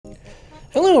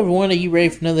Hello everyone, are you ready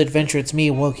for another adventure? It's me,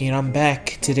 Woki, and I'm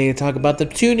back today to talk about the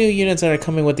two new units that are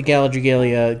coming with the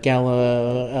Dragalia,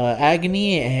 Gala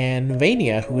Agni and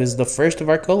Vania, who is the first of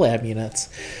our collab units.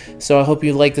 So I hope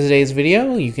you liked today's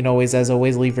video. You can always, as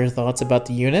always, leave your thoughts about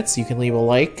the units. You can leave a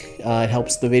like, it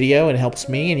helps the video, and it helps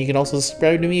me, and you can also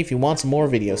subscribe to me if you want some more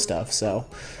video stuff. So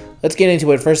let's get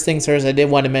into it. First things first, I did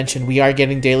want to mention we are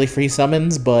getting daily free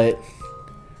summons, but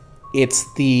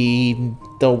it's the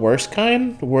worst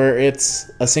kind, where it's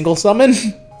a single summon.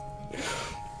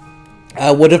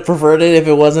 I would have preferred it if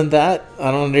it wasn't that.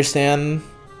 I don't understand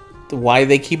why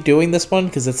they keep doing this one,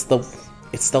 because it's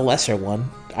the lesser one.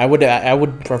 I would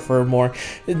prefer more.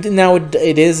 Now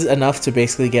it is enough to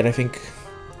basically get, I think,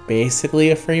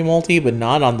 basically a free multi, but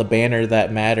not on the banner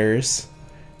that matters.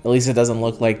 At least it doesn't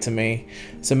look like to me.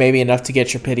 So maybe enough to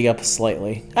get your pity up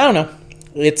slightly. I don't know.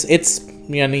 It's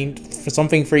I mean, for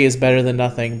something free is better than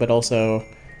nothing, but also,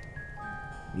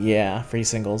 yeah, free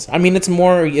singles. I mean, it's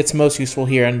most useful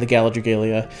here in the Gala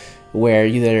Dragalia, where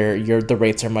the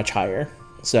rates are much higher.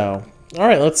 So, all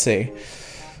right, let's see.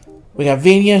 We got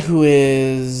Vania, who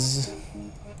is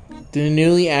the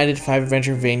newly added 5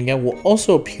 Adventure Vania, will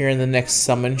also appear in the next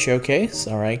Summon Showcase.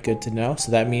 All right, good to know.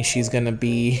 So that means she's gonna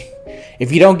be.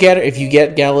 If you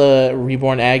get Gala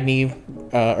Reborn Agni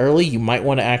early, you might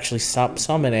want to actually stop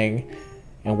summoning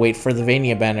and wait for the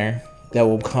Vania banner that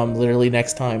will come literally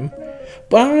next time.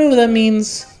 But I don't know what that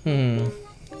means.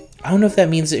 I don't know if that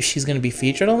means that she's going to be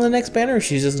featured on the next banner or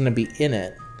she's just going to be in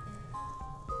it.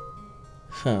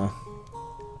 Huh.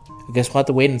 I guess we'll have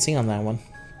to wait and see on that one.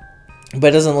 But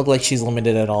it doesn't look like she's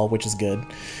limited at all, which is good.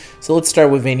 So let's start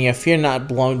with Vania. Fear not,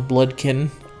 bloodkin.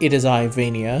 It is I,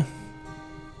 Vania.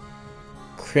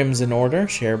 Crimson Order,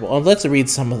 shareable. Oh, let's read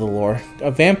some of the lore.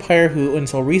 A vampire who,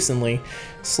 until recently,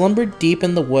 slumbered deep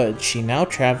in the woods, she now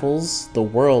travels the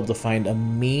world to find a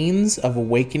means of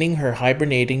awakening her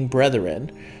hibernating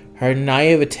brethren. Her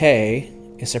naivete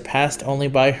is surpassed only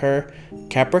by her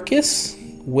capricious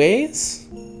ways.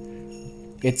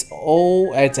 It's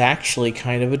actually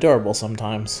kind of adorable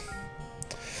sometimes.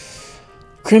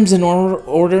 Crimson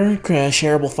Order,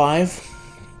 shareable 5.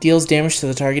 Deals damage to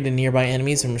the target and nearby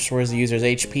enemies and restores the user's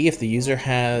HP if the user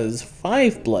has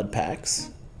 5 blood packs.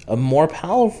 A more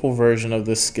powerful version of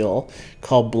this skill,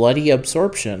 called Bloody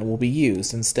Absorption, will be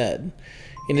used instead.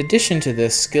 In addition to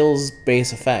this skill's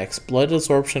base effects, Blood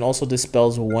Absorption also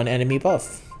dispels 1 enemy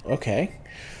buff. Okay.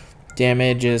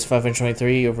 Damage is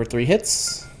 523 over 3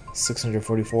 hits,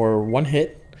 644 1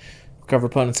 hit. Recover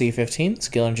potency 15,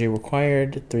 skill energy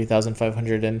required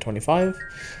 3525.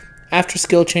 After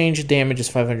skill change, damage is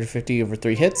 550 over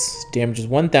 3 hits. Damage is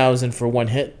 1000 for 1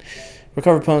 hit.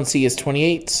 Recover potency is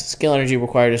 28. Skill energy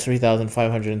required is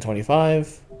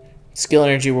 3525. Skill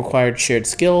energy required shared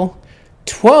skill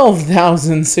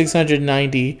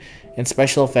 12,690. And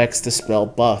special effects dispel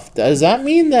buff. Does that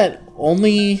mean that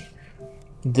only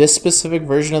this specific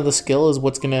version of the skill is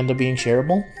what's going to end up being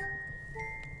shareable?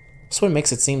 That's what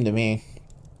makes it seem to me.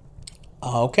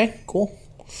 Okay, cool.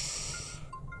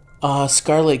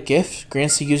 Scarlet Gift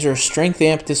grants the user a strength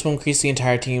amp. This will increase the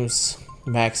entire team's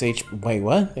max HP. Wait,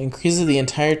 what? Increases the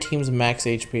entire team's max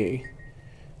HP.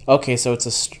 Okay, so it's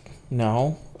a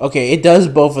no. Okay, it does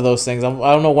both of those things. I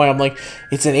don't know why I'm like,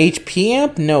 it's an HP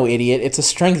amp? No, idiot. It's a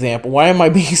strength amp. Why am I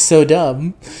being so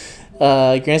dumb?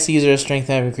 Grants the user a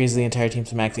strength amp. Increases the entire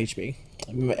team's max HP.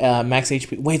 Max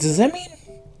HP. Wait, does that mean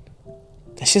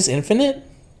that's just infinite?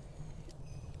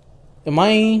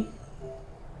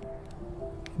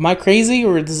 Am I crazy,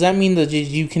 or does that mean that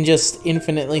you can just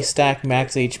infinitely stack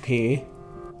max HP?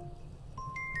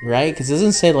 Right? Because it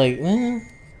doesn't say, like,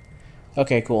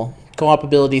 Okay, cool. Co-op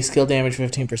ability, skill damage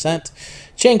 15%.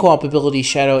 Chain co-op ability,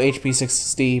 shadow HP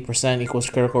 60%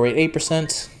 equals critical rate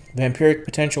 8%. Vampiric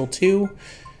potential 2.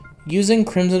 Using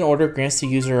Crimson Order grants the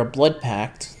user a blood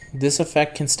pact. This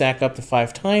effect can stack up to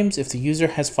 5 times. If the user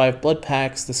has 5 blood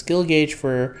packs, the skill gauge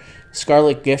for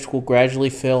Scarlet Gift will gradually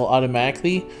fill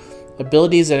automatically.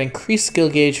 Abilities that increase skill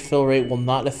gauge fill rate will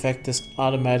not affect this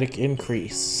automatic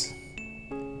increase.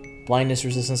 Blindness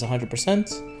resistance 100%.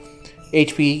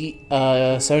 HP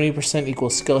 70%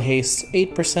 equals skill haste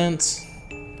 8%.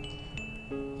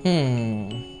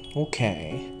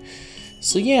 Okay.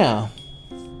 So yeah.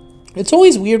 It's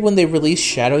always weird when they release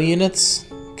Shadow units,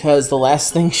 because the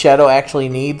last thing Shadow actually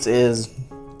needs is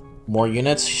more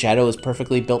units. Shadow is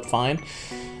perfectly built fine.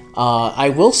 I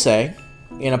will say,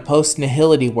 in a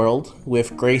post-Nihility world,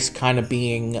 with Grace kind of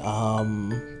being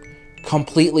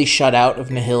completely shut out of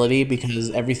Nihility because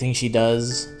everything she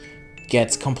does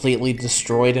gets completely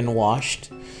destroyed and washed,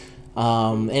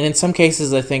 And in some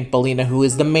cases, I think Belina, who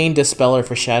is the main dispeller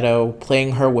for Shadow,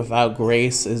 playing her without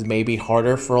Grace is maybe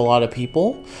harder for a lot of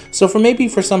people. So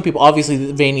for some people,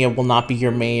 obviously Vania will not be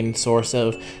your main source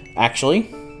of...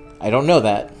 Actually, I don't know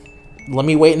that. Let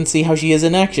me wait and see how she is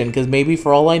in action, because maybe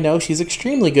for all I know, she's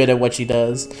extremely good at what she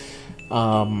does.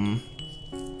 And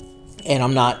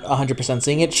I'm not 100%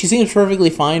 seeing it. She seems perfectly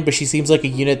fine, but she seems like a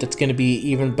unit that's going to be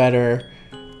even better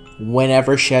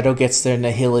whenever Shadow gets their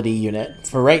Nihility unit.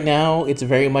 For right now, it's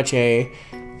very much a...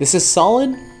 This is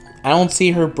solid. I don't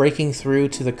see her breaking through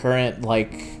to the current,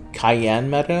 like, Cayenne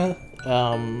meta.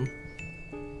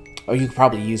 Or you could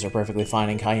probably use her perfectly fine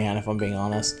in Cayenne, if I'm being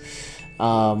honest.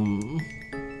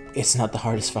 It's not the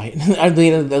hardest fight. At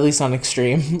least on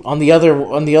Extreme. On the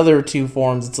other two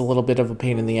forms, it's a little bit of a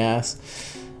pain in the ass.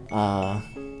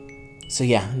 So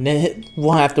yeah,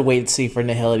 we'll have to wait and see for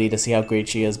Nihility to see how great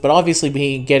she is. But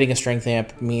obviously, getting a Strength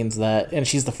Amp means that... And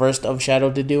she's the first of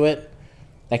Shadow to do it.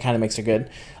 That kind of makes her good.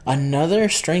 Another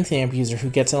Strength Amp user who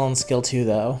gets it on skill 2,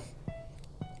 though.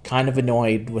 Kind of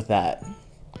annoyed with that.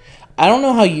 I don't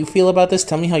know how you feel about this.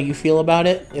 Tell me how you feel about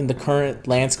it in the current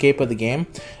landscape of the game.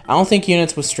 I don't think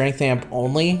units with Strength Amp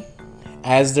only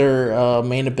as their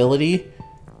main ability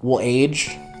will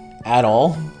age at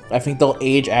all. I think they'll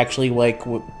age actually like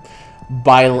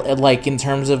by like in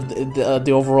terms of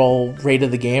the overall rate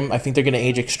of the game. I think they're going to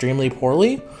age extremely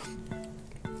poorly.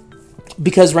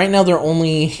 Because right now their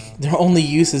only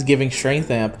use is giving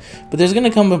Strength Amp, but there's going to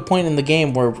come a point in the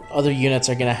game where other units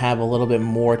are going to have a little bit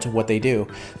more to what they do.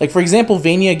 Like for example,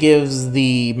 Vania gives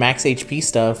the max HP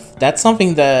stuff. That's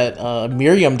something that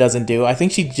Miriam doesn't do. I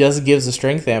think she just gives the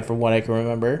Strength Amp from what I can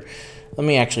remember. Let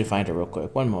me actually find her real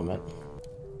quick. One moment.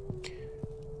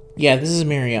 Yeah, this is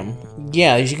Miriam.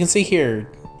 Yeah, as you can see here,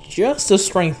 just a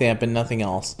Strength Amp and nothing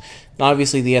else. Now,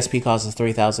 obviously, the SP cost is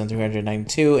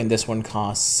 3,392, and this one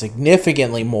costs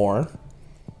significantly more.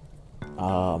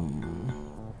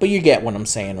 But you get what I'm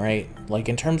saying, right? Like,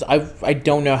 in terms... I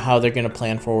don't know how they're going to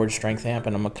plan forward Strength Amp,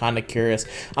 and I'm kind of curious.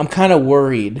 I'm kind of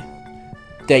worried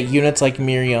that units like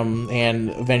Miriam and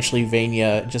eventually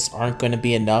Vania just aren't going to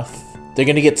be enough. They're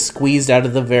going to get squeezed out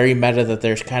of the very meta that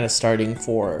they're kind of starting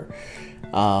for...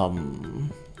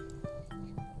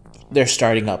 they're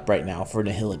starting up right now for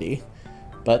Nihility.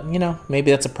 But, you know, maybe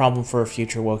that's a problem for a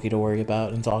future Wookiee to worry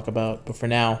about and talk about. But for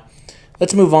now,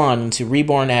 let's move on to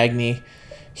Reborn Agni.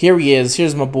 Here he is.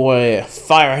 Here's my boy,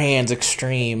 Fire Hands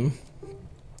Extreme.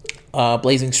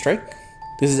 Blazing Strike.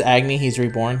 This is Agni. He's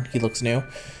reborn. He looks new.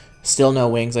 Still no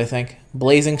wings, I think.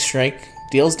 Blazing Strike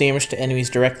deals damage to enemies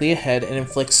directly ahead and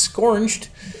inflicts Scorched.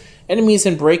 Enemies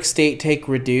in break state take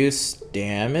reduced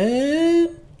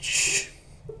damage.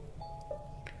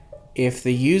 If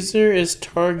the user is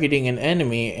targeting an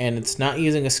enemy and it's not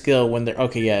using a skill when they're...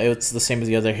 Okay, yeah, it's the same as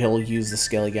the other. He'll use the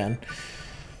skill again.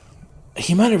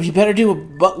 He better do a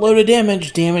buttload of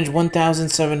damage. Damage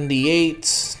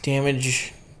 1,078.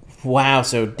 Damage... Wow,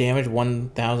 so damage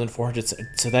 1,400.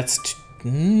 So that's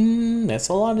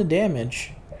a lot of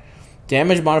damage.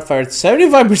 Damage modifier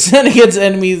 75% against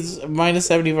enemies. Minus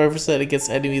 75% against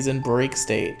enemies in break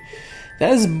state.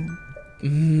 That is...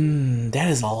 that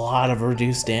is a lot of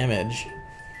reduced damage.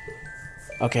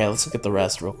 Okay, let's look at the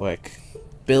rest real quick.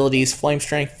 Abilities, Flame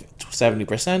Strength,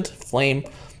 70%. Flame,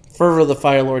 Fervor of the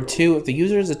Fire Lord 2. If the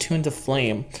user is attuned to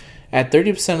Flame, add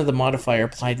 30% of the modifier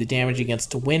applied to damage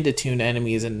against wind-attuned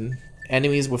enemies and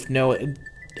enemies with no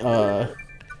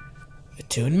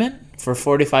attunement for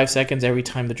 45 seconds every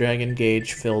time the dragon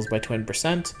gauge fills by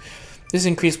 20%. This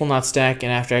increase will not stack,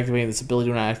 and after activating this ability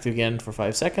will not activate again for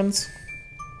 5 seconds.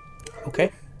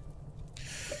 Okay.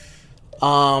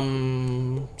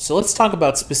 So let's talk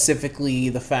about specifically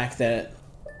the fact that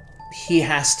he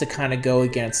has to kind of go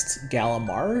against Gala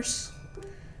Mars,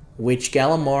 which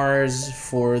Gala Mars,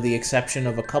 for the exception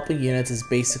of a couple units, is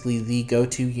basically the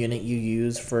go-to unit you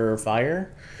use for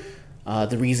fire.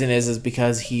 The reason is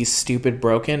because he's stupid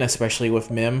broken, especially with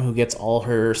Mim, who gets all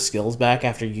her skills back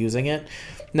after using it.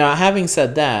 Now, having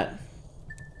said that,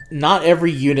 not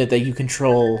every unit that you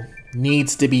control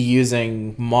needs to be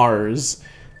using Mars,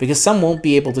 because some won't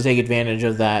be able to take advantage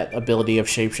of that ability of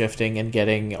shapeshifting and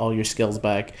getting all your skills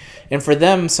back. And for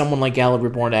them, someone like Gala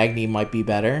Reborn Agni might be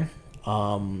better.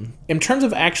 In terms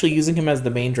of actually using him as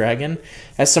the main dragon,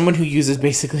 as someone who uses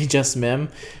basically just Mim,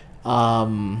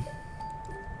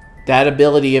 that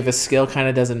ability of his skill kind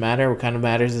of doesn't matter. What kind of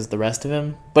matters is the rest of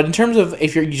him. But in terms of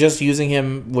if you're just using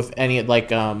him with any, like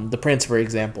the Prince, for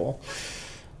example,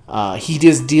 he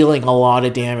is dealing a lot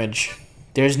of damage.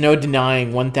 There's no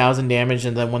denying 1,000 damage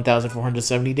and then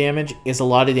 1,470 damage is a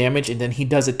lot of damage, and then he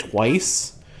does it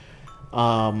twice.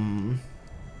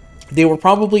 they were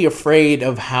probably afraid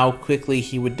of how quickly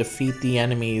he would defeat the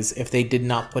enemies if they did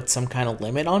not put some kind of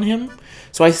limit on him.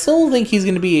 So I still think he's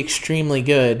going to be extremely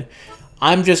good.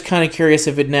 I'm just kind of curious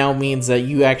if it now means that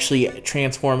you actually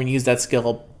transform and use that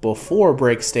skill before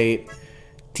break state,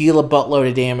 deal a buttload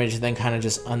of damage, and then kind of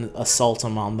just assault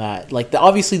him on that. Like,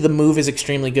 obviously the move is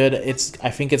extremely good. I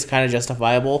think it's kind of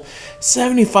justifiable.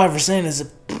 75% is a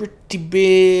pretty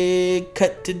big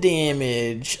cut to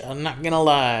damage. I'm not gonna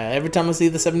lie. Every time I see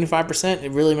the 75%,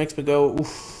 it really makes me go,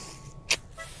 oof.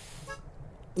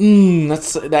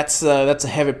 That's a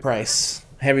heavy price.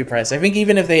 Heavy price. I think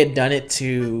even if they had done it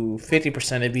to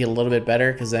 50%, it'd be a little bit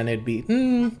better, because then it'd be,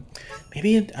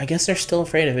 I guess they're still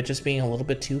afraid of it just being a little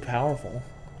bit too powerful.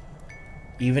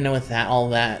 Even with all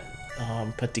that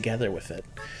put together with it.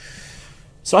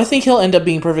 So I think he'll end up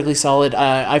being perfectly solid.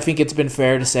 I think it's been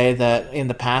fair to say that in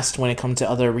the past, when it comes to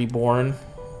other Reborn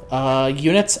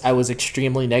units, I was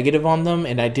extremely negative on them,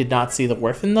 and I did not see the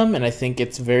worth in them, and I think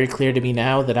it's very clear to me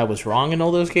now that I was wrong in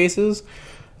all those cases.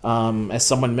 As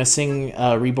someone missing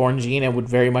Reborn Jean, I would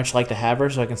very much like to have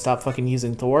her so I can stop fucking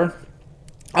using Thor.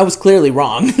 I was clearly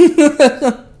wrong.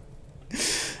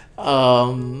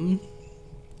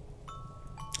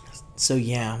 So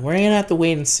yeah, we're gonna have to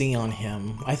wait and see on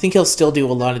him. I think he'll still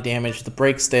do a lot of damage. The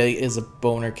break state is a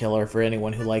boner killer for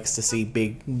anyone who likes to see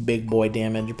big boy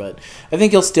damage, but I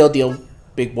think he'll still deal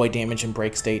big boy damage in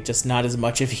break state, just not as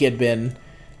much if he had been,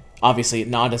 obviously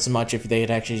not as much if they had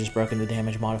actually just broken the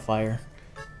damage modifier.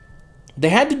 They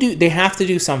have to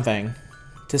do something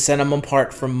to set him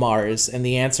apart from Mars, and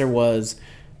the answer was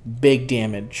big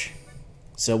damage.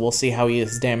 So we'll see how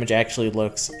his damage actually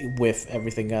looks with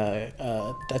everything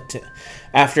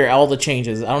after all the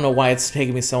changes. I don't know why it's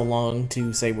taking me so long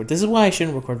to say this is why I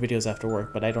shouldn't record videos after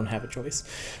work, but I don't have a choice.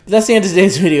 But that's the end of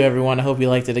today's video, everyone. I hope you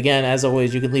liked it. Again, as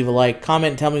always, you can leave a like,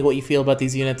 comment, and tell me what you feel about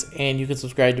these units, and you can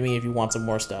subscribe to me if you want some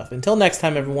more stuff. Until next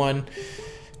time, everyone,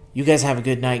 you guys have a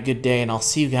good night, good day, and I'll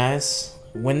see you guys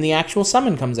when the actual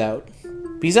summon comes out.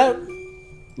 Peace out.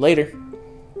 Later.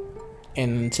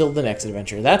 And until the next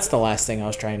adventure. That's the last thing I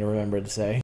was trying to remember to say.